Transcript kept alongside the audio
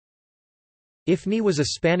Ifni was a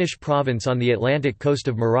Spanish province on the Atlantic coast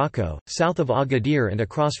of Morocco, south of Agadir and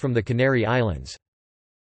across from the Canary Islands.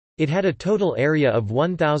 It had a total area of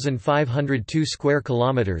 1,502 square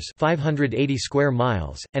kilometers (580 square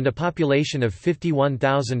miles) and a population of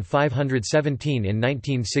 51,517 in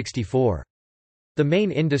 1964. The main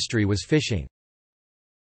industry was fishing.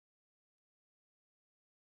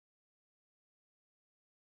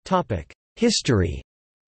 Topic: History.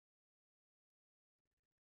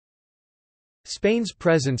 Spain's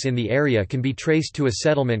presence in the area can be traced to a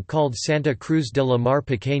settlement called Santa Cruz de la Mar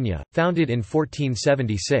Pequeña, founded in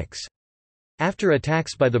 1476. After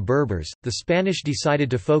attacks by the Berbers, the Spanish decided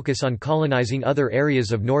to focus on colonizing other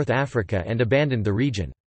areas of North Africa and abandoned the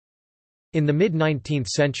region. In the mid-19th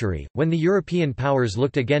century, when the European powers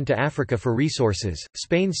looked again to Africa for resources,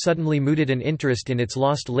 Spain suddenly mooted an interest in its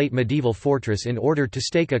lost late medieval fortress in order to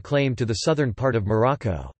stake a claim to the southern part of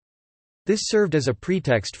Morocco. This served as a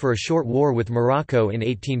pretext for a short war with Morocco in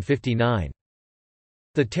 1859.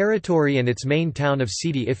 The territory and its main town of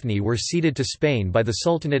Sidi Ifni were ceded to Spain by the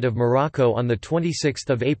Sultanate of Morocco on 26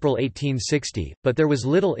 April 1860, but there was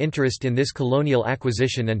little interest in this colonial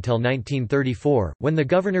acquisition until 1934, when the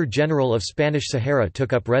Governor-General of Spanish Sahara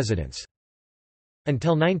took up residence.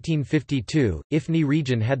 Until 1952, Ifni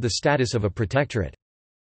region had the status of a protectorate.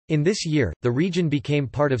 In this year, the region became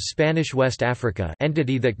part of Spanish West Africa,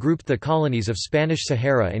 entity that grouped the colonies of Spanish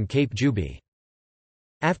Sahara and Cape Juby.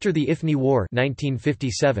 After the Ifni War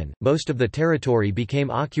 1957, most of the territory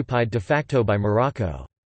became occupied de facto by Morocco.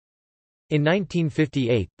 In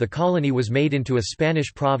 1958, the colony was made into a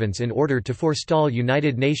Spanish province in order to forestall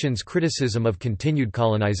United Nations criticism of continued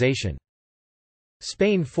colonization.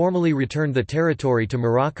 Spain formally returned the territory to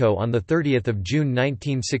Morocco on 30 June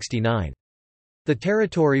 1969. The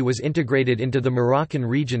territory was integrated into the Moroccan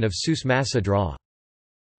region of Souss Massa Drâ.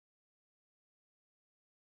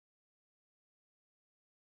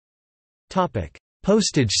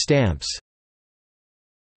 Postage stamps.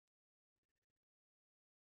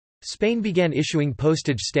 Spain began issuing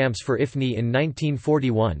postage stamps for Ifni in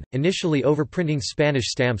 1941, initially overprinting Spanish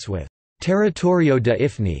stamps with «Territorio de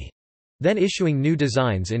Ifni», then issuing new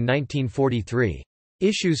designs in 1943.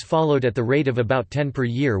 Issues followed at the rate of about 10 per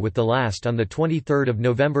year, with the last on 23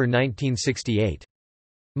 November 1968.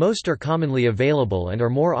 Most are commonly available and are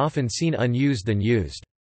more often seen unused than used.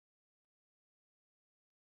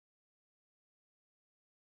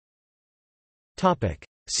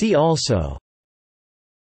 See also: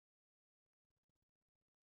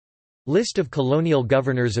 List of colonial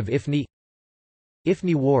governors of Ifni,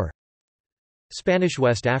 Ifni War, Spanish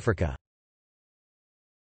West Africa.